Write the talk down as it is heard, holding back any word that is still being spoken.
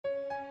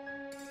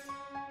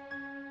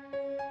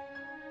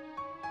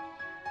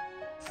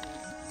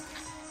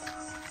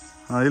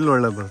ಇಲ್ಲಿ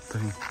ಒಳ್ಳೆ ಬರುತ್ತೆ.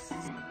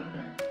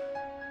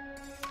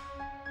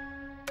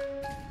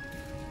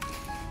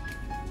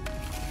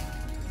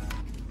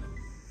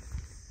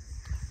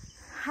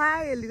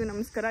 ಹಾಯ್, ಎಲ್ಲಿಗೂ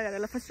ನಮಸ್ಕಾರ.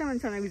 ಯಾರೆಲ್ಲ ಫಸ್ಟ್ ಟೈಮ್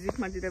ನನ್ನ ಚಾನಲ್ ವಿಸಿಟ್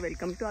ಮಾಡ್ತಿದ್ರೆ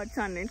ವೆಲ್ಕಮ್ ಟು ಅವರ್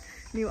ಚಾನಲ್.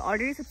 ನೀವು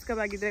ಆಲ್ರೆಡಿ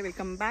ಸಬ್ಸ್ಕ್ರೈಬ್ ಆಗಿದ್ದರೆ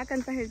ವೆಲ್ಕಮ್ ಬ್ಯಾಕ್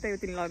ಅಂತ ಹೇಳ್ತಾ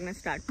ಇವತ್ತಿನ ಲಾಗ್ನ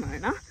ಸ್ಟಾರ್ಟ್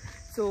ಮಾಡೋಣ.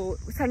 ಸೊ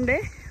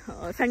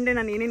ಸಂಡೇ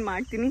ನಾನು ಏನೇನು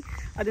ಮಾಡ್ತೀನಿ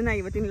ಅದನ್ನು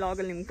ಇವತ್ತಿನ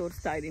ಲಾಗಲ್ಲಿ ನಿಮ್ಗೆ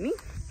ತೋರಿಸ್ತಾ ಇದ್ದೀನಿ.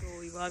 ಸೊ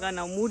ಇವಾಗ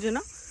ನಾವು 3 ಜನ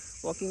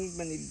ವಾಕಿಂಗಿಗೆ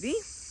ಬಂದಿದ್ವಿ.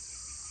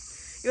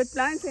 ಇವತ್ತು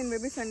ಪ್ಲ್ಯಾನ್ಸ್ ಏನು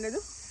ಬೇಬಿ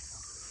ಸಂಡೇದು?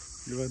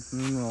 ಇವತ್ತು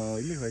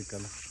ಇಲ್ಲಿ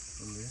ಹೋಯ್ಕಲ್ಲ,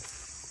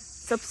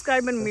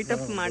 ಸಬ್ಸ್ಕ್ರೈಬರ್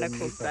ಮೀಟಪ್ ಮಾಡೋಕ್ಕೆ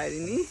ಹೋಗ್ತಾ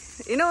ಇದ್ದೀನಿ.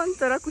 ಏನೋ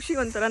ಒಂಥರ ಖುಷಿ,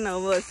 ಒಂಥರ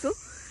ನರ್ವಸ್ಸು.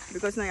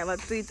 ಬಿಕಾಸ್ ನಾನು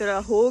ಯಾವತ್ತೂ ಈ ಥರ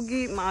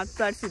ಹೋಗಿ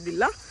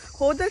ಮಾತಾಡ್ಸಿದ್ದಿಲ್ಲ.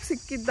 ಹೋದಾಗ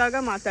ಸಿಕ್ಕಿದ್ದಾಗ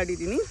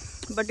ಮಾತಾಡಿದ್ದೀನಿ.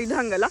 ಬಟ್ ಇದು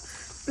ಹಾಗಲ್ಲ,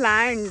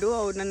 ಪ್ಲ್ಯಾಂಡು.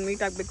 ಅವ್ರು ನನ್ನ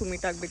ಮೀಟ್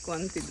ಆಗಬೇಕು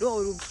ಅಂತಿದ್ರು.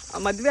 ಅವರು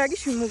ಮದುವೆ ಆಗಿ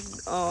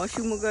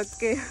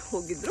ಶಿವಮೊಗ್ಗಕ್ಕೆ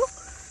ಹೋಗಿದ್ದರು.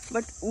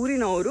 ಬಟ್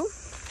ಊರಿನವರು.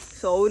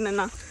 ಸೊ ಅವ್ರು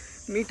ನನ್ನ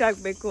ಮೀಟ್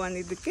ಆಗಬೇಕು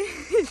ಅಂದಿದ್ದಕ್ಕೆ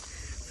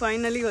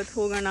ಫೈನಲಿ ಇವತ್ತು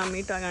ಹೋಗೋಣ,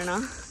 ಮೀಟ್ ಆಗೋಣ,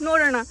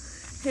 ನೋಡೋಣ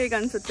ಹೇಗೆ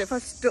ಅನಿಸುತ್ತೆ.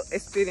 ಫಸ್ಟ್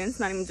ಎಕ್ಸ್ಪೀರಿಯೆನ್ಸ್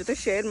ನಾನು ನಿಮ್ಮ ಜೊತೆ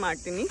ಶೇರ್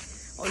ಮಾಡ್ತೀನಿ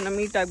ಅವ್ರನ್ನ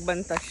ಮೀಟ್ ಆಗಿ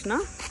ಬಂದ ತಕ್ಷಣ.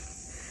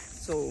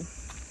 ಸೊ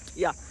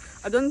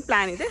ಅದೊಂದು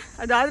ಪ್ಲ್ಯಾನ್ ಇದೆ.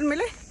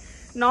 ಅದಾದಮೇಲೆ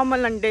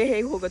ನಾರ್ಮಲ್ ನನ್ನ ಡೇ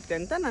ಹೇಗೆ ಹೋಗುತ್ತೆ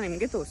ಅಂತ ನಾನು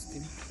ನಿಮಗೆ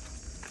ತೋರಿಸ್ತೀನಿ.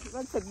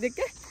 ಇವಾಗ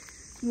ಸದ್ಯಕ್ಕೆ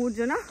 3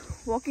 ಜನ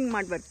ವಾಕಿಂಗ್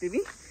ಮಾಡಿ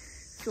ಬರ್ತೀವಿ.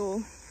 ಸೊ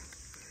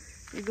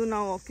ಇದು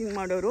ನಾವು ವಾಕಿಂಗ್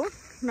ಮಾಡೋರು,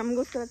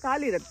 ನಮಗೋಸ್ಕರ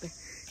ಖಾಲಿ ಇರುತ್ತೆ.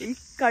 ಈಗ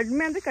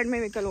ಕಡಿಮೆ ಅಂದರೆ ಕಡಿಮೆ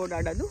ವೆಹಿಕಲ್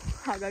ಓಡಾಡೋದು,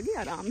 ಹಾಗಾಗಿ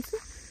ಆರಾಮ್ಸೆ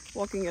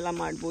ವಾಕಿಂಗ್ ಎಲ್ಲ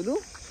ಮಾಡ್ಬೋದು.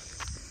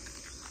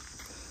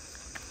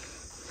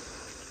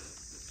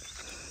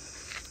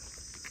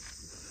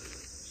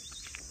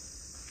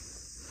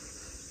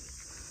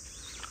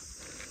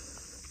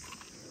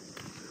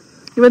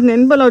 ಇವತ್ತು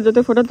ನೆನ್ಪಲ್ಲ ಅವ್ರ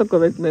ಜೊತೆ ಫೋಟೋ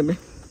ತಗೋಬೇಕು ಬೇಬಿ.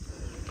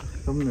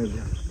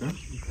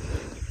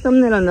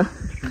 ತಮ್ಮನೇಲ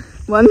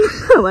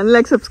 1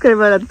 lakh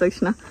ಸಬ್ಸ್ಕ್ರೈಬರ್ ಆದ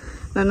ತಕ್ಷಣ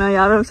ನಾನು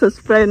ಯಾವ್ಯಾವ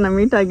ಸಬ್ಸ್ಕ್ರೈಬರ್ನ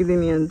ಮೀಟ್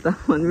ಆಗಿದ್ದೀನಿ ಅಂತ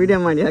ಒಂದು ವಿಡಿಯೋ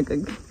ಮಾಡಿ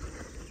ಹಾಕಕ್ಕೆ.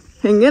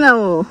 ಹೆಂಗೆ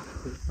ನಾವು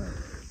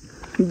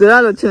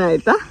ದುರಾಲೋಚನೆ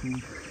ಆಯ್ತಾ?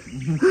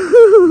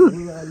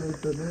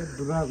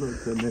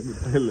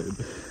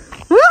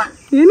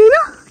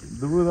 ಏನೇನು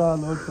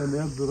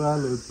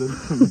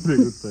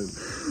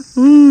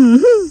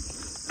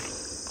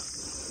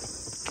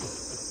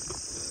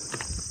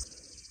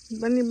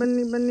ಬನ್ನಿ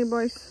ಬನ್ನಿ ಬನ್ನಿ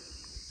ಬಾಯ್ಸ್,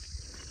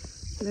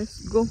 ಲೆಟ್ಸ್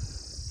ಗೋ.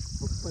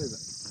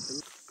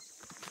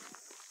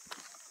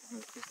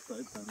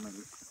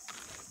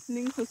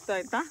 ನಿಂಗೆ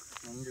ಸುಸ್ತಾಯ್ತಾ?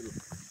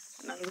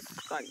 ನಂಗೆ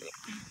ಸುಸ್ತಾಗಿಲ್ಲ.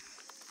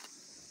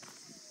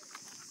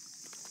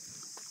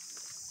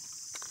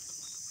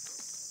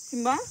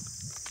 ಹಿಂಬಾ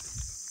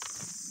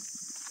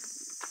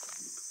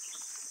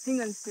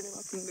ಹಿಂಗೆ ಅನಿಸ್ತಿದೆ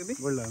ವಾಕಿಂಗ್ ಬೇಬಿ?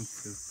 ಒಳ್ಳೆ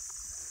ಅನಿಸ್ತಿದೆ,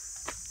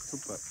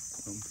 ಸೂಪರ್.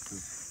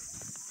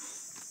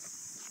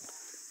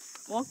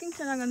 ವಾಕಿಂಗ್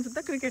ಚೆನ್ನಾಗಿ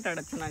ಅನ್ಸುತ್ತಾ, ಕ್ರಿಕೆಟ್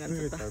ಆಡೋದು ಚೆನ್ನಾಗಿ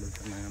ಅನ್ಸುತ್ತಾ?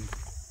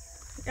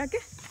 ಯಾಕೆ?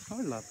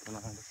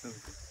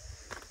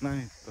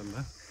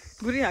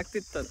 ಗುರಿ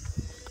ಆಗ್ತಿತ್ತಲ್ಲ,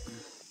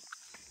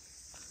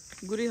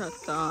 ಗುರಿ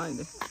ಹಾಕ್ತಾ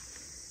ಇದೆ.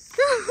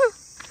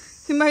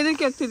 ಸಿಂಹ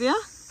ಇದಕ್ಕೆ ಆಗ್ತಿದ್ಯಾ?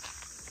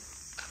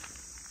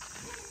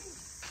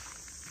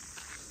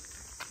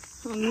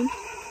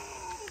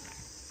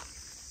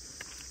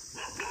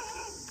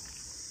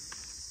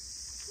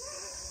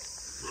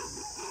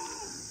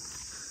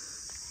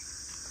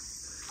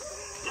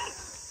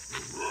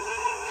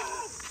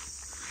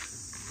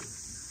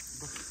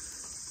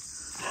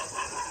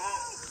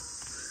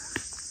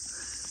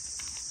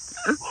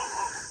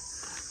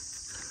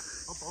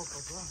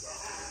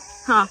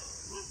 ಹಾಂ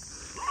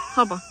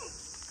ಹಬ್ಬ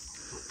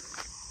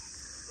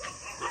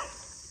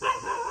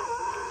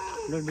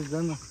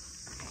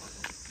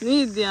ನೀ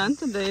ಇದೆಯಾ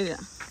ಅಂತ ಧೈರ್ಯ.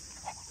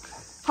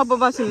 ಹಬ್ಬ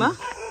ಬಾ ಸಿಂಹ,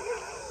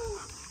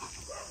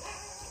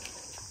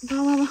 ಬಾ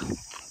ಬಾ ಬಾ.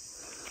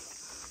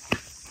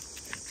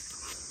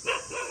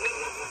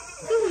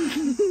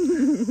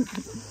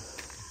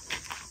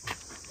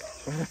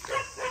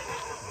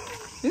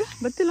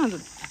 ಗೊತ್ತಿಲ್ಲ ಅದು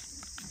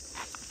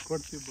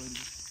ಕೊಡ್ತೀವಿ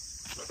ಬಂದು.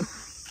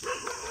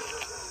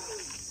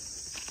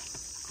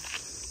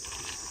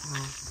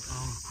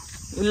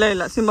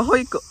 ಇಲ್ಲ ಸಿಂಹ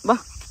ಹೋಯ್ಕು ಬಾ,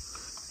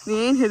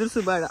 ನೀನು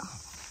ಹೆದರ್ಸು ಬೇಡ.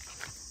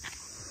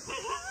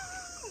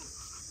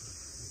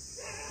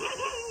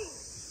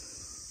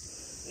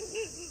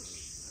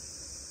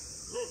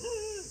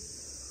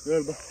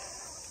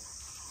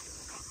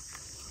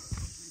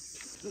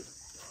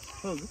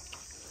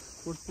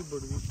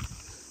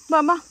 ಬಾ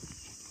ಬಾ.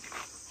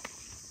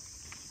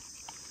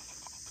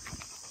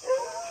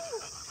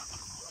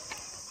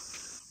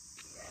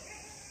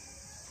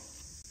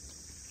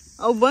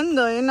 ಅವು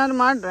ಬಂದು ಏನಾದ್ರು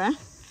ಮಾಡ್ರೆ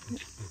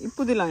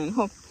ಇಪ್ಪುದಿಲ್ಲ. ನೀನು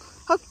ಹೋಗ್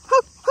ಹೋಗ್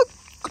ಹೋಗ್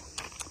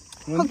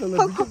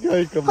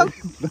ಹೋಗ್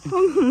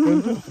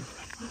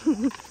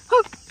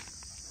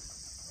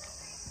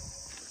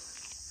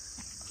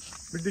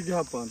ಬಿಟ್ಟಿಗೆ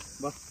ಹಪ್ಪ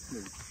ಬಾ.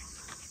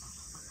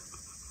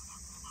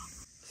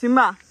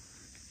 ಸಿಂಬಾ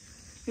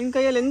ನಿನ್ನ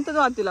ಕೈಯಲ್ಲಿ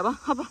ಎಂಥದ್ದು ಆಗ್ತಿಲ್ಲ, ಬಾ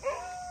ಹಬ್ಬ.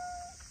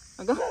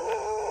 ಆಗ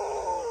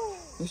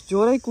ಎಷ್ಟು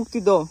ಜೋರಾಗಿ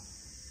ಕೂಗ್ತಿದ್ದೋ.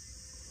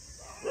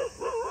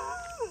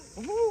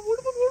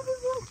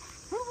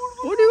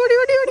 ಓಡಿ ಓಡಿ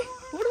ಓಡಿ ಓಡಿ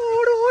ಓಡು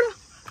ಓಡು ಓಡು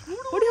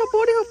ಓಡಿ ಹಪ್ಪ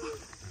ಓಡಿ ಹಪ್ಪ.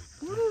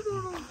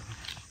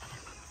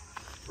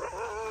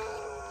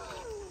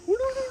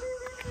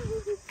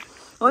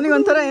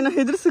 ಅವನಿಗೊಂಥರ ಏನೋ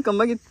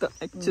ಹೆದರ್ಸಕ್ಕಂಬಾಗಿತ್ತು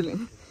ಆ್ಯಕ್ಚುಲಿ.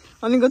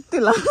 ಅವನಿಗೆ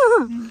ಗೊತ್ತಿಲ್ಲ,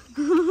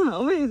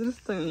 ಅವೇ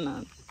ಹೆದರ್ಸ್ತಾನೆ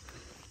ನಾನು.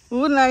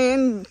 ಊರ್ನ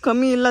ಏನು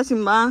ಕಮ್ಮಿ ಇಲ್ಲ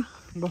ಸಿಂಬಾ.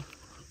 ಬಾ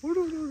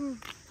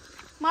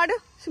ಮಾಡು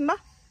ಸಿಂಬಾ.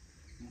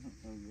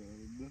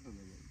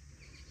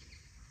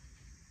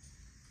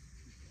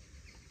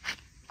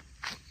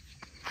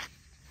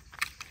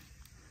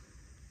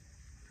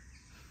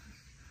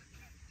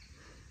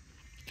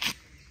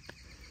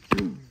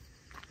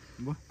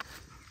 ಬಾ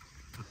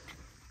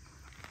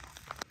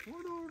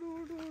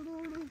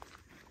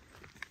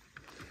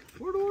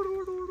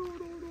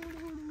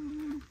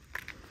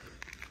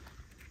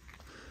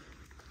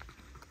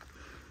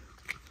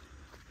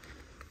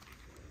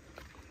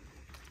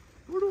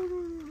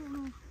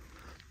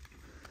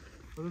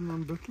ಅದು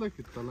ನಾನು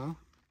ಬೆಟ್ಲಾಕಿತ್ತಲ್ಲ.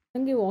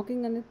 ನನಗೆ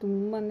ವಾಕಿಂಗ್ ಅಂದರೆ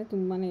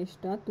ತುಂಬಾ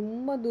ಇಷ್ಟ.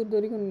 ತುಂಬ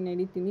ದೂರದವರೆಗೂ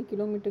ನಡೀತೀನಿ,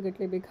 ಕಿಲೋಮೀಟ್ರ್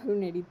ಗಟ್ಟಲೆ ಬೇಕಾದ್ರೂ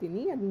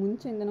ನಡೀತೀನಿ. ಅದು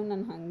ಮುಂಚೆಯಿಂದನೂ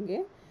ನಾನು ಹಾಗೆ.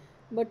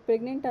 ಬಟ್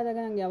ಪ್ರೆಗ್ನೆಂಟ್ ಆದಾಗ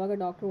ನಂಗೆ ಯಾವಾಗ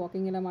ಡಾಕ್ಟ್ರು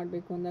ವಾಕಿಂಗ್ ಎಲ್ಲ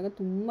ಮಾಡಬೇಕು ಅಂದಾಗ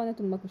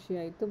ತುಂಬ ಖುಷಿ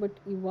ಆಯಿತು. ಬಟ್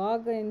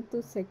ಇವಾಗ ಅಂತೂ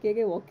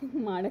ಸೆಕೆಗೆ ವಾಕಿಂಗ್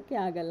ಮಾಡೋಕ್ಕೆ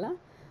ಆಗಲ್ಲ.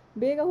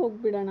 ಬೇಗ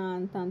ಹೋಗಿಬಿಡೋಣ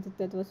ಅಂತ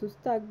ಅನಿಸುತ್ತೆ ಅಥವಾ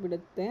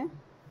ಸುಸ್ತಾಗಿಬಿಡುತ್ತೆ.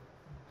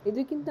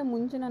 ಇದಕ್ಕಿಂತ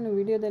ಮುಂಚೆ ನಾನು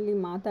ವಿಡಿಯೋದಲ್ಲಿ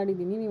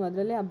ಮಾತಾಡಿದ್ದೀನಿ, ನೀವು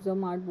ಅದರಲ್ಲೇ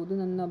ಅಬ್ಸರ್ವ್ ಮಾಡ್ಬೋದು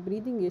ನನ್ನ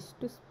ಬ್ರೀದಿಂಗ್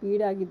ಎಷ್ಟು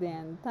ಸ್ಪೀಡಾಗಿದೆ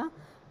ಅಂತ.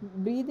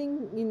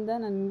 ಬ್ರೀದಿಂಗಿಂದ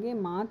ನನಗೆ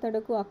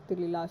ಮಾತಾಡೋಕ್ಕೂ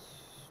ಆಗ್ತಿರ್ಲಿಲ್ಲ,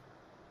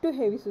 ಅಷ್ಟು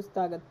ಹೆವಿ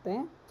ಸುಸ್ತಾಗುತ್ತೆ.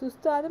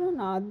 ಸುಸ್ತಾದರೂ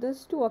ನಾನು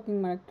ಆದಷ್ಟು ವಾಕಿಂಗ್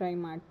ಮಾಡೋಕ್ಕೆ ಟ್ರೈ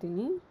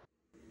ಮಾಡ್ತೀನಿ.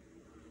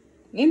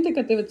 ಎಂತ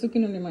ಕತೆ ಇವತ್ತು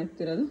ಸುಕ್ಕಿನಲ್ಲಿ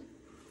ಮಾಡ್ತಿರೋದು?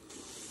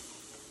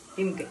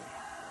 ನಿಮ್ಗೆ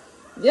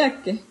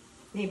ಯಾಕೆ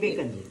ನೀ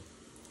ಬೇಕಂದ್ರೆ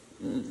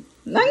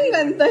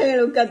ನಂಗಂತ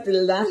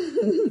ಹೇಳೋಕ್ಕತ್ತಿಲ್ದ?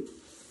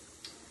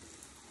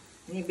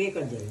 ನೀ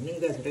ಬೇಕಂದ್ರೆ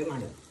ನಿಂಗೆ ಅಷ್ಟೇ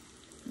ಮಾಡೋದು.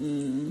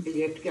 ಇಲ್ಲಿ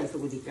ಎಷ್ಟು ಕೆಲಸ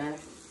ಗೊತ್ತಿಕ್ಕ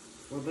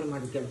ಒಬ್ಬರು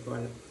ಮಾಡಿ ಕೆಲಸ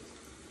ಅಲ್ಲ,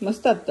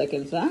 ಮಸ್ತ್ ಆಗ್ತಾ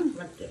ಕೆಲಸ.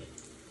 ಮತ್ತೆ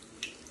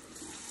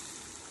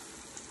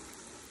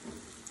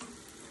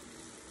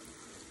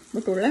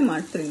ಬಟ್ ಒಳ್ಳೆ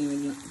ಮಾಡ್ತೀರಿ ನೀವು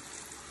ಇದನ್ನ.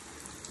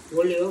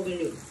 ಒಳ್ಳೆ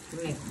ಹೋಗಲಿ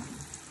ಸುಮ್ಮನೆ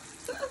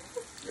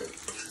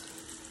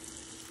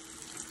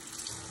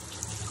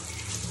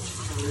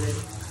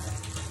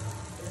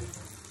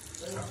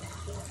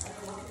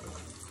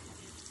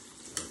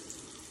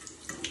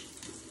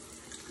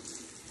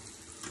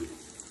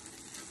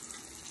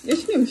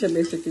ಎಷ್ಟು ನಿಮಿಷ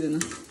ಬೇಯಿಸಿಟ್ಟಿದ್ದನ?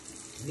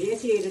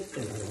 ಬೇಸಿ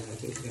ಇರುತ್ತಲ್ಲ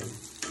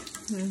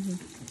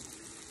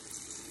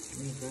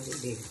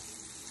ಬೇಗ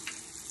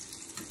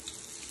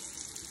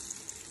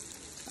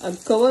ಅದು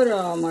ಕವರ್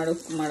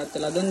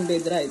ಮಾಡತ್ತಲ್ಲ ಅದೊಂದು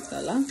ಬೇದ್ರೆ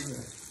ಆಯ್ತಲ್ಲ.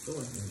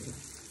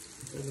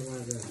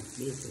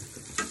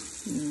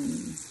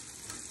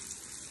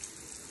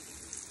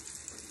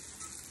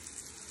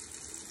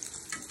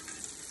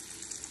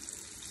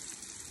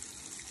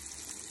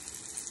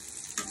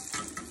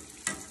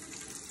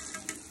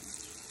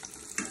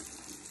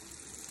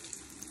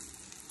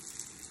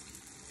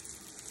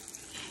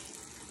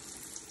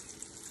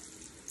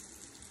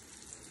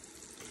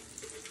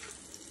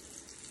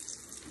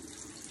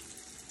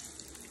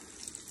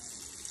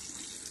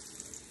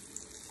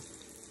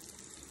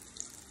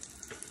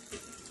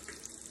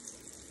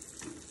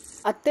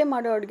 ಅತ್ತೆ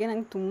ಮಾಡೋ ಅಡುಗೆ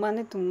ನಂಗೆ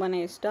ತುಂಬಾ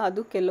ಇಷ್ಟ.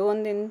 ಅದು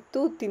ಕೆಲವೊಂದಂತೂ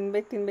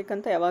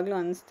ತಿನ್ಬೇಕಂತ ಯಾವಾಗಲೂ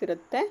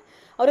ಅನಿಸ್ತಿರುತ್ತೆ.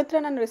 ಅವ್ರ ಹತ್ರ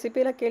ನಾನು ರೆಸಿಪಿ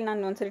ಎಲ್ಲ ಕೇಳಿ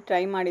ನಾನು ಒಂದ್ಸರಿ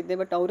ಟ್ರೈ ಮಾಡಿದ್ದೆ,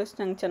 ಬಟ್ ಅವರಷ್ಟು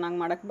ನಂಗೆ ಚೆನ್ನಾಗಿ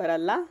ಮಾಡೋಕ್ಕೆ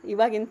ಬರಲ್ಲ.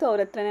 ಇವಾಗಂತೂ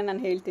ಅವ್ರ ಹತ್ರನೇ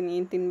ನಾನು ಹೇಳ್ತೀನಿ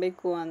ಏನು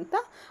ತಿನ್ನಬೇಕು ಅಂತ,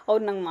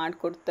 ಅವ್ರು ನಂಗೆ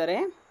ಮಾಡಿಕೊಡ್ತಾರೆ.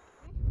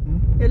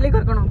 ಎಲ್ಲಿ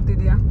ಕರ್ಕೊಂಡು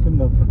ಹೋಗ್ತಿದ್ಯಾ?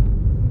 ಕುಂದಾಪುರ.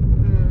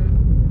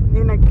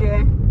 ಏನಕ್ಕೆ?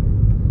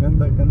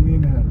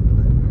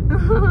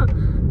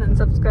 ನನ್ನ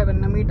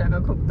ಸಬ್ಸ್ಕ್ರೈಬರ್ನ ಮೀಟ್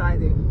ಆಗಕ್ಕೆ ಹೋಗ್ತಾ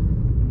ಇದ್ದೀವಿ.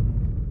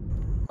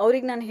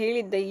 ಅವ್ರಿಗೆ ನಾನು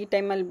ಹೇಳಿದ್ದೆ ಈ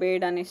ಟೈಮಲ್ಲಿ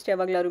ಬೇಡ, ನೆಕ್ಸ್ಟ್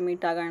ಯಾವಾಗಲಾದ್ರು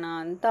ಮೀಟ್ ಆಗೋಣ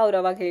ಅಂತ. ಅವ್ರು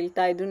ಅವಾಗ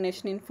ಹೇಳ್ತಾ ಇದ್ರು,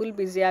 ನೆಕ್ಸ್ಟ್ ನೀನು ಫುಲ್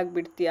ಬ್ಯುಸಿ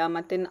ಆಗಿಬಿಡ್ತೀಯಾ.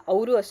 ಮತ್ತು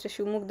ಅವರು ಅಷ್ಟೇ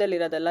ಶಿವಮೊಗ್ಗದಲ್ಲಿ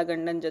ಇರೋದಲ್ಲ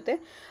ಗಂಡನ ಜೊತೆ,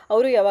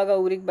 ಅವರು ಯಾವಾಗ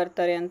ಊರಿಗೆ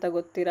ಬರ್ತಾರೆ ಅಂತ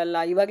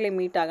ಗೊತ್ತಿರಲ್ಲ, ಇವಾಗಲೇ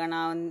ಮೀಟ್ ಆಗೋಣ,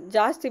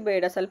 ಜಾಸ್ತಿ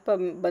ಬೇಡ ಸ್ವಲ್ಪ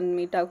ಬಂದು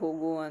ಮೀಟಾಗಿ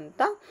ಹೋಗು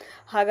ಅಂತ.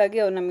 ಹಾಗಾಗಿ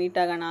ಅವ್ರನ್ನ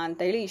ಮೀಟ್ ಆಗೋಣ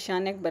ಅಂತ ಹೇಳಿ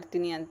ಈಶಾನ್ಯಕ್ಕೆ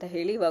ಬರ್ತೀನಿ ಅಂತ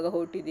ಹೇಳಿ ಇವಾಗ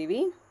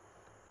ಹೊರಟಿದ್ದೀವಿ.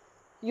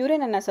 ಇವರೇ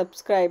ನನ್ನ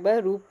ಸಬ್ಸ್ಕ್ರೈಬರ್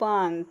ರೂಪಾ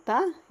ಅಂತ.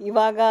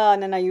 ಇವಾಗ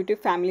ನನ್ನ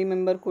ಯೂಟ್ಯೂಬ್ ಫ್ಯಾಮಿಲಿ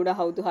ಮೆಂಬರ್ ಕೂಡ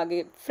ಹೌದು,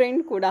 ಹಾಗೆ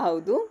ಫ್ರೆಂಡ್ ಕೂಡ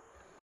ಹೌದು.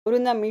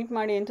 ಅವರನ್ನ ಮೀಟ್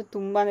ಮಾಡಿ ಅಂತೂ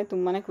ತುಂಬಾ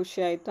ಖುಷಿ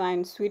ಆಯಿತು.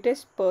 ಆ್ಯಂಡ್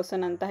ಸ್ವೀಟೆಸ್ಟ್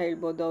ಪರ್ಸನ್ ಅಂತ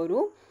ಹೇಳ್ಬೋದು ಅವರು.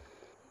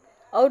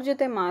 ಅವ್ರ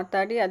ಜೊತೆ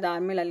ಮಾತಾಡಿ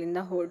ಅದಾದಮೇಲೆ ಅಲ್ಲಿಂದ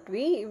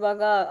ಹೊರಟ್ವಿ.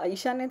 ಇವಾಗ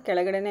ಈಶಾನ್ಯದ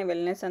ಕೆಳಗಡೆನೇ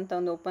ವೆಲ್ನೆಸ್ ಅಂತ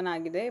ಒಂದು ಓಪನ್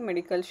ಆಗಿದೆ,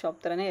 ಮೆಡಿಕಲ್ ಶಾಪ್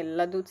ಥರನೇ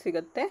ಎಲ್ಲದೂ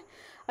ಸಿಗುತ್ತೆ.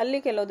 ಅಲ್ಲಿ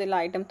ಕೆಲವುದೆಲ್ಲ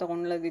ಐಟಮ್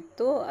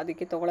ತೊಗೊಳ್ಳೋದಿತ್ತು,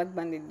 ಅದಕ್ಕೆ ತೊಗೊಳಕ್ಕೆ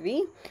ಬಂದಿದ್ವಿ.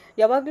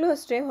 ಯಾವಾಗಲೂ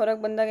ಅಷ್ಟೇ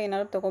ಹೊರಗೆ ಬಂದಾಗ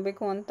ಏನಾದ್ರು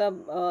ತೊಗೋಬೇಕು ಅಂತ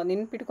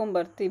ನೆನ್ಪಿಟ್ಕೊಂಡು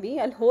ಬರ್ತೀವಿ.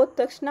 ಅಲ್ಲಿ ಹೋದ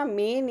ತಕ್ಷಣ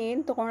ಮೇನ್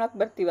ಏನು ತೊಗೊಳಕ್ಕೆ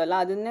ಬರ್ತೀವಲ್ಲ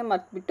ಅದನ್ನೇ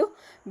ಮರ್ತ್ಬಿಟ್ಟು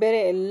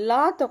ಬೇರೆ ಎಲ್ಲ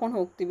ತೊಗೊಂಡು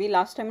ಹೋಗ್ತೀವಿ.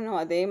 ಲಾಸ್ಟ್ ಟೈಮ್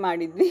ನಾವು ಅದೇ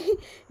ಮಾಡಿದ್ವಿ.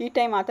 ಈ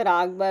ಟೈಮ್ ಆ ಥರ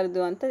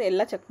ಆಗಬಾರ್ದು ಅಂತ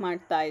ಎಲ್ಲ ಚೆಕ್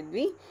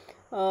ಮಾಡ್ತಾಯಿದ್ವಿ.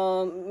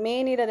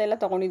 ಮೇನ್ ಇರೋದೆಲ್ಲ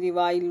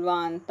ತೊಗೊಂಡಿದ್ದೀವಾ ಇಲ್ವಾ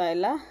ಅಂತ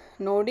ಎಲ್ಲ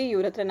ನೋಡಿ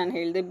ಇವ್ರ ಹತ್ರ ನಾನು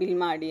ಹೇಳಿದೆ ಬಿಲ್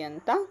ಮಾಡಿ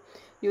ಅಂತ.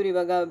 ಇವ್ರು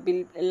ಇವಾಗ ಬಿಲ್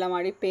ಎಲ್ಲ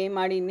ಮಾಡಿ ಪೇ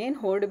ಮಾಡಿ ಇನ್ನೇನು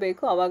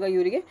ಹೊರಡಬೇಕು. ಆವಾಗ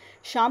ಇವರಿಗೆ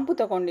ಶಾಂಪು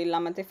ತೊಗೊಂಡಿಲ್ಲ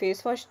ಮತ್ತು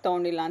ಫೇಸ್ ವಾಶ್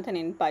ತೊಗೊಂಡಿಲ್ಲ ಅಂತ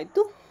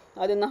ನೆನಪಾಯಿತು.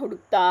 ಅದನ್ನು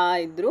ಹುಡುಕ್ತಾ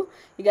ಇದ್ದರು.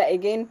 ಈಗ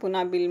ಎಗೇನ್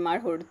ಪುನಃ ಬಿಲ್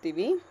ಮಾಡಿ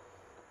ಹೊರಡ್ತೀವಿ.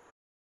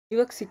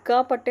 ಇವಾಗ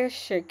ಸಿಕ್ಕಾಪಟ್ಟೆ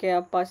ಸೆಕೆ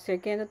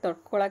ಸೆಕೆ ಅಂತ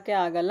ತಡ್ಕೊಳಕ್ಕೆ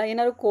ಆಗಲ್ಲ.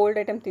 ಏನಾದ್ರು ಕೋಲ್ಡ್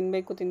ಐಟಮ್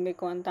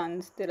ತಿನ್ನಬೇಕು ಅಂತ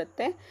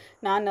ಅನಿಸ್ತಿರುತ್ತೆ.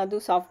 ನಾನು ಅದು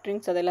ಸಾಫ್ಟ್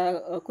ಡ್ರಿಂಕ್ಸ್ ಅದೆಲ್ಲ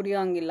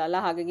ಕುಡಿಯೋಂಗಿಲ್ಲಲ್ಲ,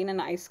 ಹಾಗಾಗಿ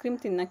ನಾನು ಐಸ್ ಕ್ರೀಮ್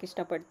ತಿನ್ನೋಕೆ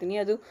ಇಷ್ಟಪಡ್ತೀನಿ.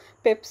 ಅದು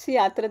ಪೆಪ್ಸಿ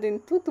ಆ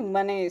ಥರದಂತೂ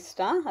ತುಂಬಾ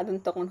ಇಷ್ಟ.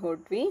 ಅದನ್ನು ತೊಗೊಂಡು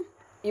ಹೊರಟ್ವಿ.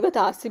 ಇವತ್ತು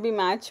RCB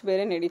ಮ್ಯಾಚ್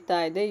ಬೇರೆ ನಡೀತಾ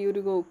ಇದೆ.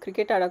 ಇವರಿಗೂ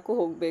ಕ್ರಿಕೆಟ್ ಆಡೋಕ್ಕೂ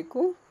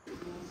ಹೋಗಬೇಕು.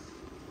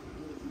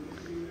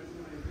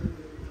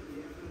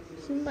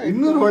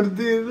 200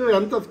 ಹೊಡೆದಿದ್ದು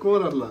ಎಂತ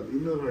ಸ್ಕೋರ್ ಅಲ್ಲ,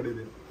 200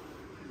 ಹೊಡೆದಿದೆ.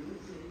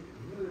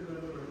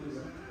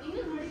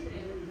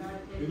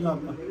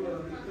 ಇಲ್ಲಪ್ಪ.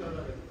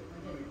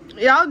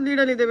 ಯಾವ್ದು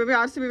ಲೀಡಲ್ಲಿದೆ ಬೇಬಿ?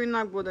 RCB ವಿನ್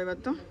ಆಗ್ಬೋದಾ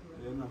ಇವತ್ತು?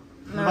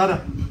 ಬಾರ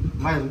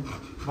ಬಾಯ್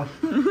ಬಾ.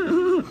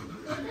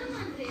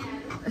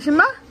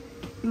 ಶಿಮ್ಮ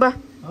ಬಾ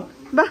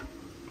ಬಾ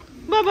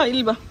ಬಾ ಬಾ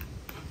ಇಲ್ಲಿ ಬಾ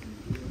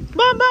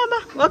ಬಾ ಬಾ ಬಾ.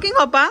 Walking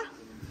ಹೋಪ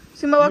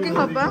Shimma, walking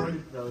ಹೋಪ.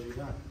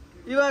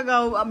 ಇವಾಗ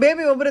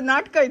ಬೇಬಿ ಒಬ್ರದ್ದು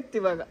ನಾಟಕ ಇತ್ತು.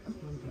 ಇವಾಗ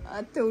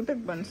ಅತ್ತೆ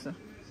ಊಟಕ್ಕೆ ಬನ್ಸ.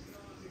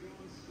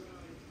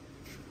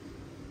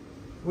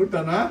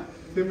 ಊಟನಾ?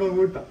 ಸಿಂಹ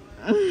ಊಟ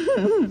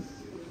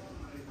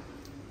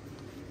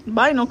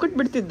ಬಾಯಿ ನೊಕ್ಕಟ್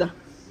ಬಿಡ್ತಿದ್ದ.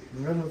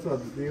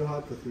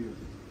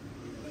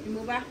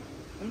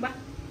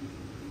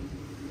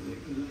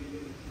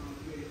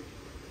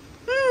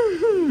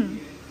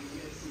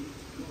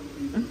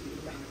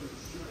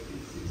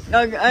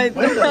 ಆಯ್ತು.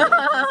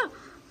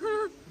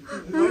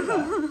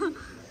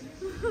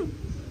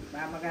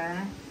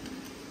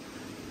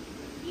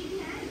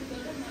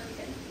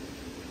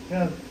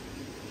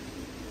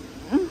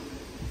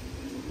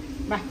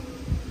 ಬಾ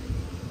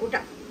ಊಟ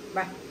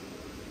ಬಾ.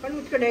 ಕಣ್ಣು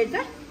ಮುಚ್ಕಡೆ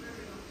ಆಯ್ತಾ?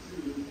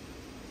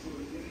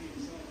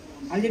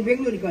 ಅಲ್ಲಿ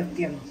ಬೆಂಗಳೂರಿಗೆ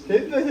ಬರ್ತೀಯ?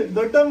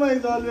 ದೊಡ್ಡಮ್ಮ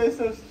ಇದು ಆಲ್ವೇಸ್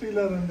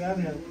ಸ್ಟೀಲರ್ ಅಂತ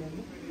ಯಾರು ಹೇಳ್ತಾರೆ?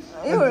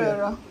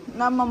 ಇವರು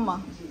ನಮ್ಮಮ್ಮ.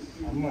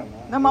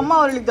 ನಮ್ಮಮ್ಮ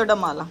ಅವಳಿಗೆ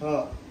ದೊಡ್ಡಮ್ಮ ಅಲ್ಲ.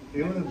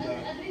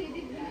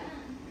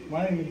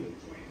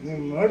 ನೀವು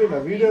ನೋಡಿಲ್ಲ,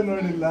 ವಿಡಿಯೋ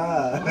ನೋಡಿಲ್ಲ.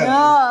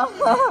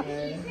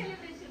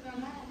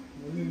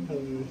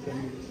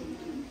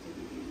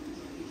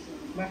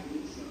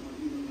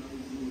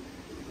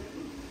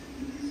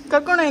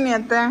 ಕರ್ಕೊಂಡೇನಿ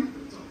ಅತ್ತೆ.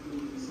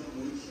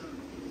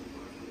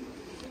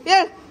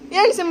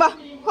 ಹೇಳಿ ಸಿಂಬಾ,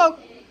 ಹೋಗ್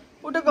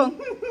ಊಟಕ್ಕೆ ಹೋಗ್.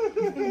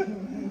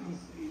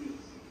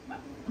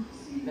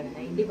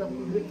 ಇಲ್ಲಿ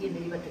ಬಂದು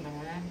ಇವತ್ತು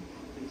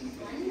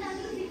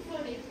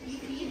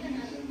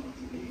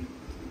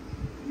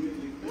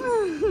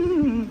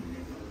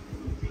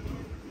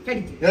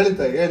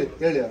ಹೇಳಿತಾ ಹೇಳಿ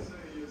ಹೇಳಿ.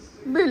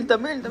 ಬೀಳ್ತಾ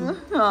ಬೀಳ್ತಾ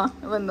ಹಾ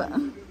ಬಂದ.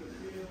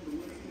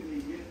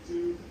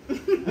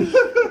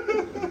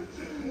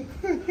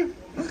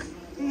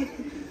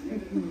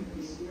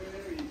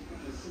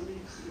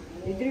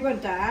 ನಿದ್ರಿ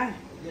ಬಂತಾ?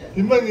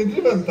 ನಿಮಗೆ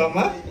ನಿದ್ರಿ ಬಂತಮ್ಮ?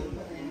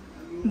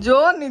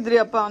 ಜೋರ್ ನಿದ್ರಿ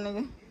ಅಪ್ಪ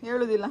ಅವನಿಗೆ,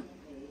 ಹೇಳುದಿಲ್ಲ.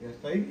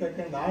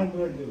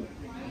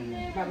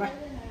 ಬಾ ಬಾ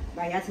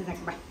ಬಾ, ಯಾಸೆ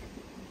ಸಾಕು ಬಾ.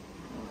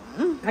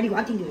 ಗಾಡಿ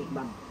ವಾಕಿಂಗ್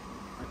ಬಾ.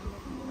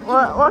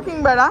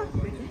 ವಾಕಿಂಗ್ ಬೇಡ,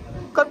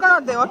 ಕರ್ಕೊಂಡು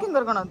ಹೋಗ್ತೇವೆ. ವಾಕಿಂಗ್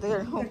ಕರ್ಕೊಂಡು ಹೋಗ್ತೇವೆ.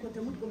 ಹೇಳಿ.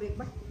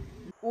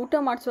 ಊಟ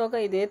ಮಾಡಿಸುವಾಗ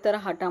ಇದೇ ಥರ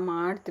ಹಠ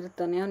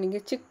ಮಾಡ್ತಿರ್ತಾನೆ. ಅವನಿಗೆ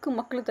ಚಿಕ್ಕ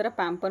ಮಕ್ಳ ಥರ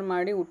ಪ್ಯಾಂಪರ್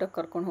ಮಾಡಿ ಊಟಕ್ಕೆ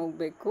ಕರ್ಕೊಂಡು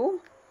ಹೋಗಬೇಕು.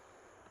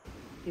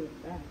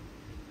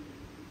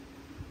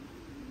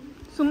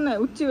 ಸುಮ್ಮನೆ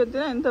ಹುಚ್ಚಿ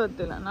ಗೊತ್ತಿಲ್ಲ, ಎಂತ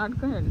ಗೊತ್ತಿಲ್ಲ,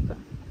 ನಾಟಕ ಹೇಳ್ತಾ.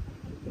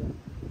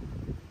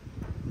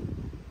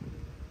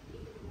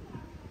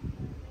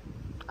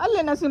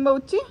 ಅಲ್ಲೇನಾ ಸಿಂಬ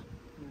ಹುಚ್ಚಿ?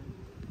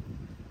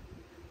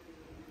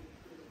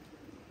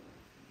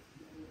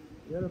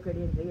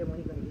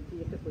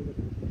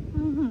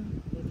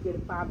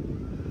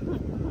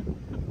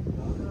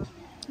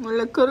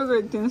 ಒಳ್ಳೆ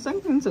ಕರುಗಳಿಗೆ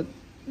ತಿನ್ಸಂಗೆ ತಿನ್ಸದು.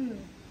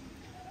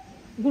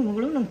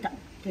 ಗುಣಗಳು ನಂತ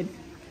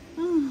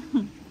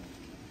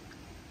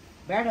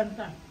ಬೇಡ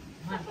ಅಂತ.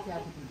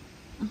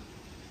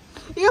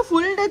 ಈಗ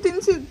ಫುಲ್ ಡೇ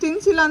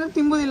ತಿನ್ಸಿಲ್ಲ ಅಂದ್ರೆ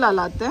ತಿಂಬುದಿಲ್ಲ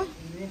ಅಲ್ಲ ಅತ್ತೆ?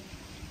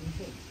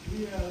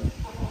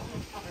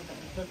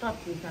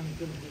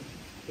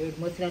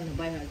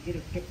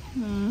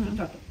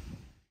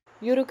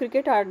 ಇವರು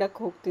ಕ್ರಿಕೆಟ್ ಆಡಕ್ಕೆ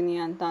ಹೋಗ್ತೀನಿ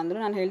ಅಂತ ಅಂದರು.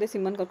 ನಾನು ಹೇಳಿದೆ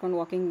ಸಿಮ್ಮನ್ ಕರ್ಕೊಂಡು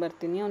ವಾಕಿಂಗ್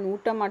ಬರ್ತೀನಿ. ಅವ್ನು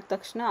ಊಟ ಮಾಡಿದ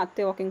ತಕ್ಷಣ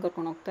ಅತ್ತೆ ವಾಕಿಂಗ್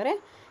ಕರ್ಕೊಂಡು ಹೋಗ್ತಾರೆ.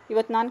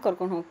 ಇವತ್ತು ನಾನು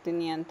ಕರ್ಕೊಂಡು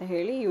ಹೋಗ್ತೀನಿ ಅಂತ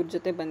ಹೇಳಿ ಇವ್ರ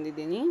ಜೊತೆ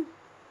ಬಂದಿದ್ದೀನಿ.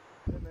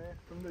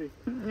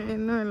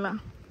 ಇನ್ನೂ ಇಲ್ಲ.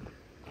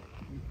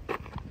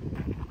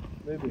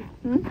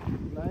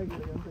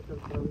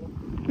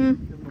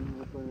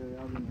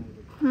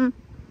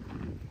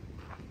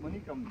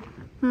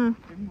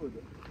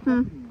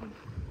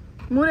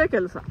 ಮೂರೇ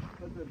ಕೆಲಸ.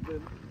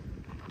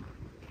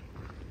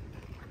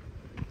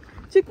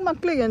 ಚಿಕ್ಕ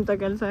ಮಕ್ಳಿಗೆ ಎಂತ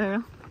ಕೆಲಸ?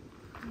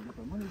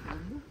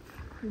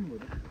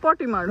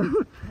 ಪಾಟಿ ಮಾಡು.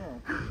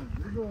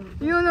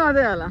 ಇವನು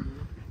ಅದೇ ಅಲ್ಲ,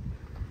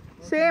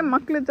 ಸೇಮ್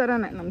ಮಕ್ಳ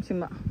ಥರನೇ ನಮ್ಮ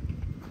ಸಿಂಹ.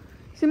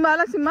 ಸಿಂಹ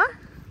ಅಲ್ಲ ಸಿಂಹ?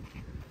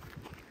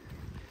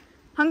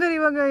 ಹಂಗಾರೆ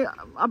ಇವಾಗ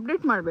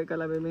ಅಪ್ಡೇಟ್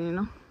ಮಾಡಬೇಕಲ್ಲ ಬೇಬಿ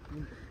ನೀನು.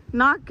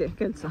 4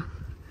 ಕೆಲಸ.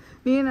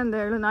 ನೀನಂದ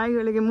ಹೇಳು,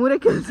 ನಾಯಿಗಳಿಗೆ 3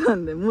 ಕೆಲಸ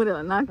ಅಂದೆ. 3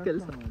 4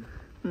 ಕೆಲಸ.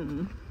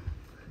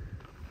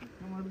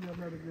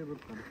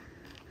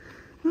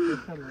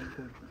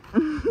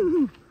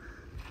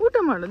 ಊಟ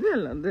ಮಾಡೋದು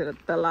ಎಲ್ಲದ್ದು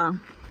ಇರುತ್ತಲ್ಲ.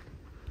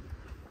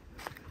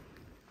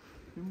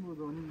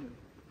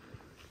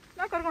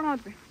 ನಾ ಕರ್ಕೊಂಡು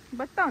ಹೋಗ್ತೆ,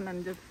 ಬರ್ತಾವ ನನ್ನ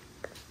ಜೊತೆ,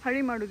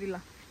 ಹಳಿ ಮಾಡೋದಿಲ್ಲ.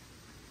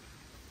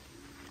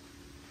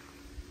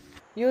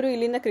 ಇವರು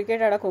ಇಲ್ಲಿಂದ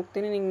ಕ್ರಿಕೆಟ್ ಆಡಕ್ಕೆ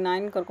ಹೋಗ್ತೀನಿ, ನಿಂಗೆ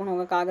ನಾನು ಕರ್ಕೊಂಡು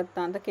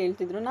ಹೋಗೋಕ್ಕಾಗತ್ತಾ ಅಂತ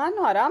ಕೇಳ್ತಿದ್ರು. ನಾನು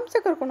ಆರಾಮ್ಸೆ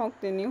ಕರ್ಕೊಂಡು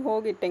ಹೋಗ್ತೀನಿ, ನೀವು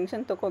ಹೋಗಿ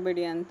ಟೆನ್ಷನ್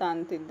ತೊಗೋಬೇಡಿ ಅಂತ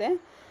ಅಂತಿದ್ದೆ.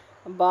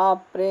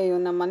 ಬಾಪ್ರೇ,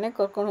 ಇವ್ನ ನಮ್ಮ ಮನೆಗೆ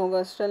ಕರ್ಕೊಂಡು ಹೋಗೋ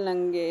ಅಷ್ಟರಲ್ಲಿ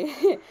ನನಗೆ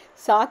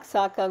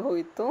ಸಾಕಾಗಿ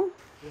ಹೋಯಿತು.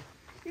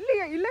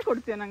 ಇಲ್ಲೇ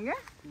ಕೊಡ್ತೀಯ ನನಗೆ?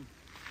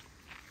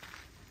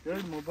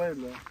 ಮೊಬೈಲ್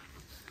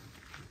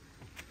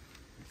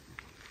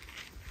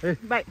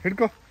ಬಾಯ್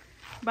ಹಿಡ್ಕೋ.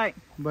 ಬಾಯ್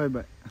ಬಾಯ್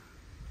ಬಾಯ್.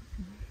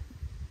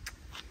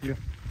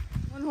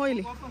 ಒಂದು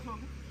ಹೋಯ್ಲಿ.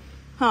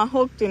 ಹಾಂ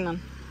ಹೋಗ್ತೀನಿ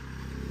ನಾನು.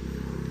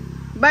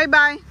 ಬಾಯ್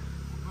ಬಾಯ್.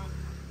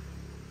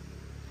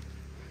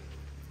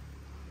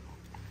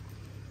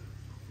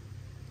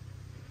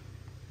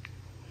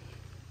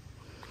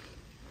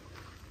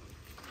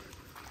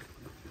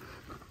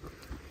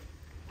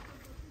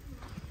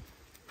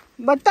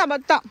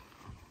 ಬತ್ತ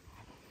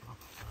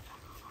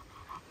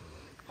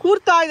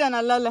ಕೂರ್ತಾ ಇದ್ದಾನೆ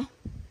ಅಲ್ಲಲ್ಲೇ.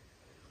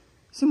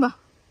 ಸಿಂಬಾ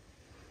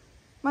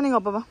ಮನೆಗೆ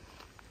ಒಬ್ಬ ಬಾ,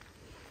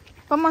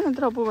 ಪಮ್ಮನ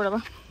ಹತ್ರ ಒಪ್ಪು ಬೇಡ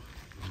ಬಾ.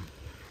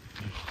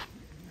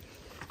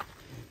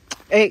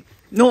 ಏಯ್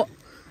ನೋ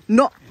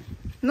ನೋ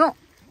ನೋ.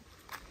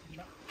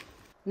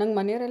 ನಂಗೆ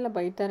ಮನೆಯವರೆಲ್ಲ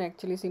ಬೈತಾರೆ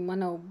ಆ್ಯಕ್ಚುಲಿ.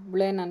 ಸಿಂಹನ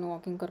ಒಬ್ಬಳೇ ನಾನು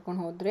ವಾಕಿಂಗ್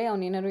ಕರ್ಕೊಂಡು ಹೋದರೆ,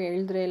 ಅವನೇನಾದ್ರು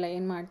ಹೇಳಿದ್ರೆ ಇಲ್ಲ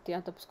ಏನು ಮಾಡ್ತೀಯಾ,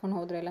 ತಪ್ಪಿಸ್ಕೊಂಡು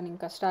ಹೋದರೆ ಎಲ್ಲ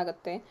ನಿಂಗೆ ಕಷ್ಟ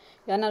ಆಗುತ್ತೆ,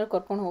 ಯಾರನ್ನಾರು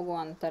ಕರ್ಕೊಂಡು ಹೋಗು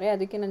ಅಂತಾರೆ.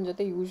 ಅದಕ್ಕೆ ನನ್ನ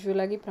ಜೊತೆ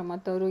ಯೂಶ್ವಲಾಗಿ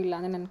ಪ್ರಮತ್ ಅವರು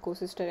ಇಲ್ಲಾಂದರೆ ನನ್ನ ಕೋ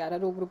ಸಿಸ್ಟರ್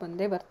ಯಾರು ಒಬ್ಬರು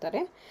ಬಂದೇ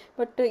ಬರ್ತಾರೆ.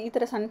 ಬಟ್ ಈ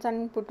ಥರ ಸಣ್ಣ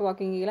ಸಣ್ಣ ಪುಟ್ಟ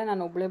ವಾಕಿಂಗಿಗೆಲ್ಲ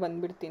ನಾನು ಒಬ್ಬಳೇ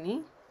ಬಂದುಬಿಡ್ತೀನಿ.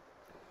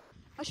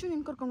 ಅಶ್ವಿನಿ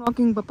ಕರ್ಕೊಂಡು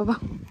ವಾಕಿಂಗ್ ಬಪ್ಪ ಬಾ,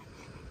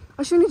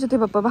 ಅಶ್ವಿನಿ ಜೊತೆ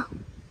ಬಪ್ಪ ಬಾ,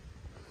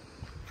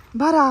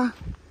 ಬಾರಾ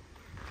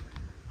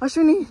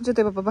ಅಶ್ವಿನಿ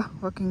ಜೊತೆ ಬಪ್ಪ ಬಾ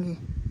ವಾಕಿಂಗಿಗೆ.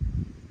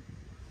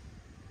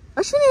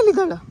 ಅಶ್ವಿನಿ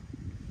ಎಲ್ಲಿದ್ದಾಳ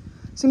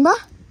ಸಿಂಬಾ?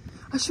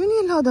 ಅಶ್ವಿನಿ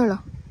ಎಲ್ಲ ಹೋದಾಳ?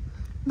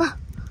 ಬಾ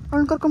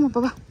ಅವಳನ್ನ ಕರ್ಕೊಂಬಪ್ಪ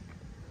ಬಾ.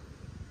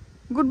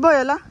 ಗುಡ್ ಬಾಯ್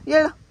ಅಲ್ಲ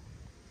ಹೇಳ.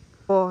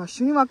 ಓ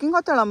ಅಶ್ವಿನಿ ವಾಕಿಂಗ್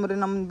ಹೋಗ್ತಾಳ ಅಮ್ರಿ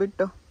ನಮ್ಮನ್ನು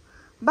ಬಿಟ್ಟು.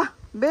 ಬಾ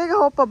ಬೇಗ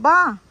ಹೋಪ ಬಾ.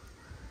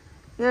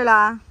 ಹೇಳ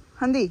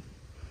ಹಂದಿ,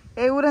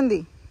 ಏ ಊರಂದಿ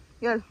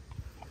ಹೇಳು.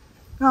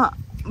 ಹಾಂ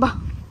ಬಾ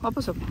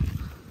ವಾಪಸ್ಸಪ್ಪ.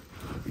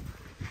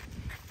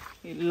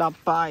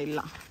 ಇಲ್ಲಪ್ಪ ಇಲ್ಲ.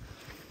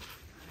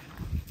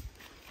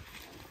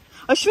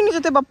 ಅಶ್ವಿನಿ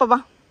ಜೊತೆ ಬಪ್ಪ ಬಾ.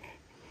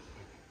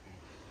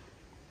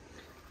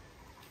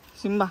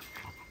 ಸಿಂಬಾ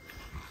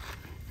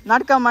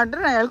ನಾಟಕ ಮಾಡ್ರೆ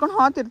ನಾನು ಹೇಳ್ಕೊಂಡು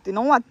ಹೋಗ್ತಿರ್ತೀನಿ,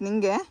 ನೋವಾತ್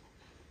ನಿಂಗೆ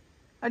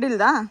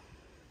ಅಡಿಲ್ದಾ?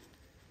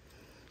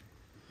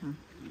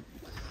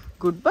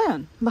 ಗುಡ್ ಬೈ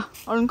ಅವನು. ಬಾ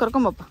ಅವಳನ್ನ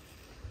ಕರ್ಕೊಂಬಪ್ಪ.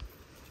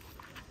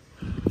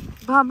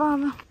 ಬಾ ಬಾ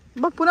ಬಾ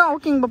ಬಾ ಪುನಃ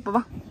ವಾಕಿಂಗ್ ಬಪ್ಪ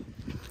ಬಾ.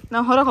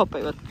 ನಾವು ಹೊರಗೆ ಹೋಗ್ಪ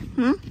ಇವತ್ತು.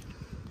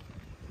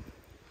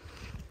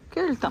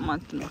 ಕೇಳ್ತಾ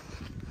ಮಾತು.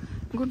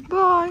 ಗುಡ್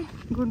ಬಾಯ್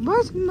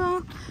ಸಿಂಬಾ,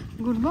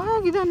 ಗುಡ್ ಬಾಯ್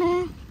ಆಗಿದ್ದಾನೆ.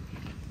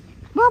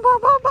 ಬಾ ಬಾ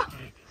ಬಾ ಬಾ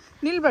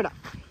ನಿಲ್ಬೇಡ.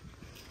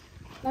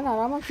 ನಾನು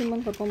ಆರಾಮಾಗಿ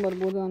ಸಿಂಹನ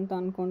ಕರ್ಕೊಂಬರ್ಬೋದು ಅಂತ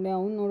ಅಂದ್ಕೊಂಡೆ.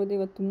 ಅವ್ನು ನೋಡಿದ್ರೆ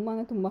ಇವತ್ತು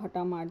ತುಂಬ ಹಠ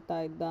ಮಾಡ್ತಾ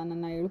ಇದ್ದ,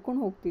 ನನ್ನ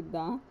ಎಳ್ಕೊಂಡು ಹೋಗ್ತಿದ್ದ,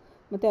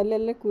 ಮತ್ತು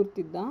ಅಲ್ಲೆಲ್ಲೇ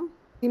ಕೂರ್ತಿದ್ದ.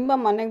 ಸಿಂಹ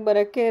ಮನೆಗೆ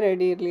ಬರೋಕ್ಕೆ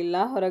ರೆಡಿ ಇರಲಿಲ್ಲ,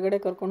 ಹೊರಗಡೆ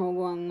ಕರ್ಕೊಂಡು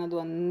ಹೋಗು ಅನ್ನೋದು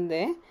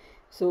ಒಂದೇ.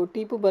 ಸೊ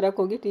ಟೀಪು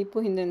ಬರೋಕ್ಕೆ ಹೋಗಿ ಟೀಪು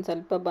ಹಿಂದೆ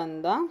ಸ್ವಲ್ಪ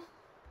ಬಂದ.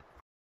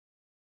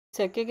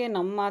 ಸೆಕೆಗೆ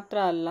ನಮ್ಮ ಮಾತ್ರ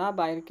ಅಲ್ಲ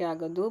ಬಾಯಾರಿಕೆ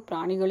ಆಗೋದು,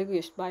 ಪ್ರಾಣಿಗಳಿಗೂ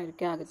ಎಷ್ಟು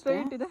ಬಾಯಾರಿಕೆ ಆಗುತ್ತೆ.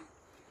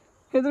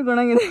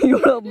 ಹೆದರ್ಕೊಂಡಂಗಿದೆ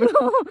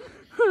ಇವಳೊಬ್ಬಳು.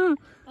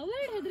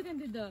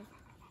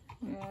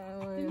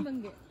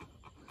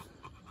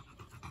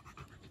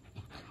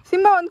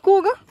 ಸಿಂಬಾ ಒಂದು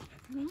ಕೂಗ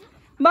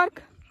ಬಾರ್ಕ್,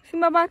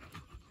 ಸಿಂಬಾ ಬಾರ್ಕ್.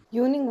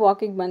 ಈವ್ನಿಂಗ್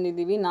ವಾಕಿಗೆ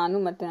ಬಂದಿದ್ದೀವಿ ನಾನು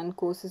ಮತ್ತು ನನ್ನ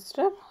ಕೋ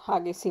ಸಿಸ್ಟರ್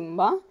ಹಾಗೆ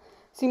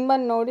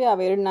ಸಿಂಬನ್ ನೋಡಿ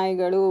ಅವೆರಡು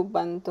ನಾಯಿಗಳು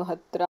ಬಂತು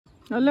ಹತ್ರ.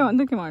 ಅಲ್ಲೇ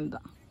ಒಂದಕ್ಕೆ ಮಾಡ್ದ.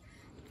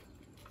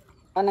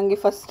 ನನಗೆ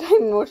ಫಸ್ಟ್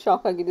ಟೈಮ್ ನೋಡಿ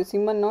ಶಾಕ್ ಆಗಿದ್ದು.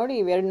 ಸಿಂಬನ್ ನೋಡಿ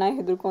ಇವೆರಡು ನಾಯಿ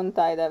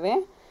ಹೆದರ್ಕೊತಾ ಇದ್ದಾವೆ,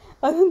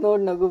 ಅದು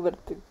ನೋಡಿ ನಗು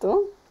ಬರ್ತಿತ್ತು.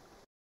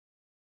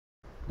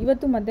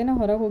 ಇವತ್ತು ಮಧ್ಯಾಹ್ನ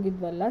ಹೊರಗೆ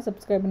ಹೋಗಿದ್ವಲ್ಲ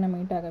ಸಬ್ಸ್ಕ್ರೈಬರ್ನ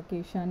ಮೀಟ್ ಆಗೋಕ್ಕೆ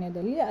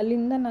ಇಶಾನ್ಯದಲ್ಲಿ.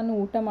 ಅಲ್ಲಿಂದ ನಾನು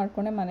ಊಟ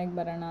ಮಾಡಿಕೊಂಡೆ ಮನೆಗೆ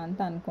ಬರೋಣ ಅಂತ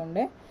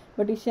ಅಂದ್ಕೊಂಡೆ.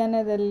 ಬಟ್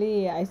ಇಶಾನ್ಯದಲ್ಲಿ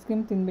ಐಸ್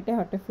ಕ್ರೀಮ್ ತಿಂದ್ಬಿಟ್ಟೆ,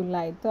 ಹೊಟ್ಟೆ ಫುಲ್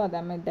ಆಯಿತು.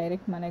 ಅದಾದಮೇಲೆ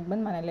ಡೈರೆಕ್ಟ್ ಮನೆಗೆ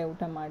ಬಂದು ಮನೆಯಲ್ಲೇ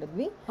ಊಟ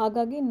ಮಾಡಿದ್ವಿ.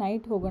 ಹಾಗಾಗಿ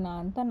ನೈಟ್ ಹೋಗೋಣ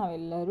ಅಂತ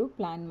ನಾವೆಲ್ಲರೂ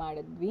ಪ್ಲ್ಯಾನ್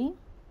ಮಾಡಿದ್ವಿ.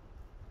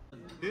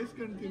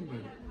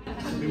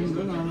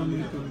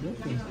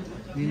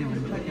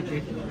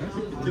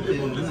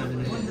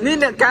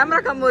 ನೀನು ಕ್ಯಾಮ್ರಾ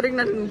ಕಂಬೋರಿಗೆ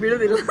ನಾನು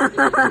ಬಿಡೋದಿಲ್ಲ.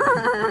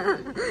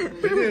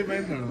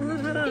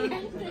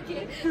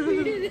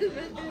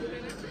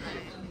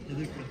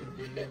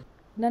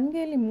 ನನಗೆ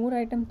ಇಲ್ಲಿ 3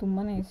 ಐಟಮ್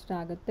ತುಂಬಾ ಇಷ್ಟ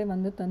ಆಗುತ್ತೆ.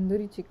 ಒಂದು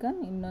ತಂದೂರಿ ಚಿಕನ್,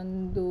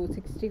 ಇನ್ನೊಂದು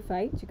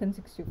ಚಿಕನ್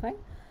 65,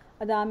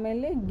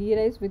 ಅದಾದಮೇಲೆ ಗೀ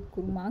ರೈಸ್ ವಿತ್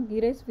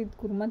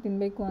ಕುರ್ಮಾ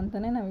ತಿನ್ನಬೇಕು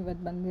ಅಂತಲೇ ನಾವು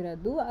ಇವತ್ತು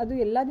ಬಂದಿರೋದು. ಅದು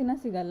ಎಲ್ಲ ದಿನ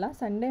ಸಿಗಲ್ಲ,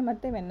 ಸಂಡೇ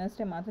ಮತ್ತು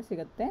ವೆಡ್ನೆಸ್ಡೇ ಮಾತ್ರ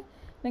ಸಿಗುತ್ತೆ.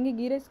 ನನಗೆ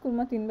ಗೀ ರೈಸ್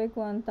ಕುರ್ಮಾ ತಿನ್ನಬೇಕು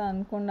ಅಂತ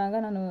ಅಂದ್ಕೊಂಡಾಗ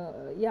ನಾನು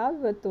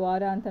ಇವತ್ತು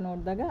ವಾರ ಅಂತ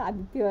ನೋಡಿದಾಗ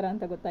ಆದಿತ್ಯವಾರ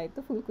ಅಂತ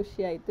ಗೊತ್ತಾಯಿತು. ಫುಲ್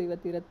ಖುಷಿ ಆಯಿತು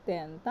ಇವತ್ತಿರುತ್ತೆ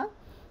ಅಂತ.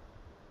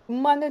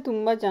 ತುಂಬ ಅಂದರೆ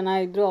ತುಂಬ ಜನ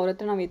ಇದ್ದರು, ಅವ್ರ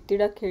ಹತ್ರ ನಾವು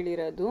ಎತ್ತಿಡಕ್ಕೆ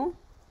ಹೇಳಿರೋದು.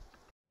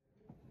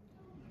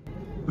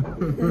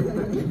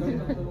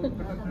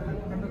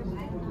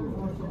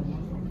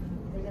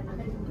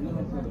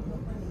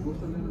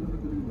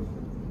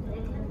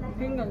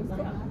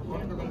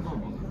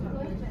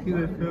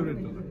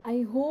 ಐ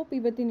ಹೋಪ್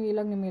ಇವತ್ತಿನ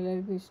ವ್ಲಾಗ್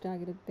ನಿಮ್ಮೆಲ್ಲರಿಗೂ ಇಷ್ಟ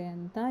ಆಗಿರುತ್ತೆ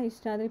ಅಂತ.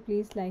 ಇಷ್ಟ ಆದರೆ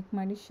ಪ್ಲೀಸ್ ಲೈಕ್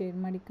ಮಾಡಿ, ಶೇರ್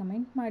ಮಾಡಿ,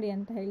 ಕಮೆಂಟ್ ಮಾಡಿ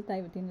ಅಂತ ಹೇಳ್ತಾ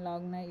ಇವತ್ತಿನ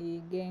ವ್ಲಾಗ್ನ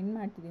ಇಲ್ಲಿಗೆ ಎಂಡ್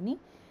ಮಾಡ್ತಿದ್ದೀನಿ.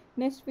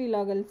 ನೆಕ್ಸ್ಟ್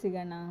ವ್ಲಾಗಲ್ಲಿ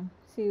ಸಿಗೋಣ.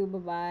 C you,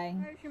 bye.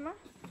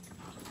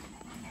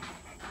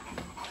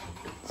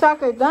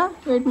 ಸಾಕಾಯ್ತಾ?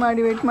 ವೇಟ್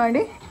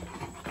ಮಾಡಿ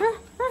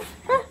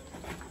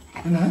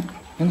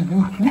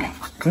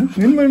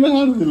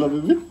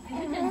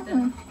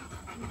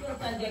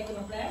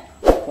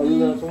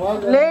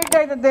ಲೇಟ್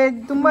ಆಯ್ತದೆ,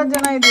 ತುಂಬಾ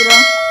ಜನ ಇದ್ದೀರಾ.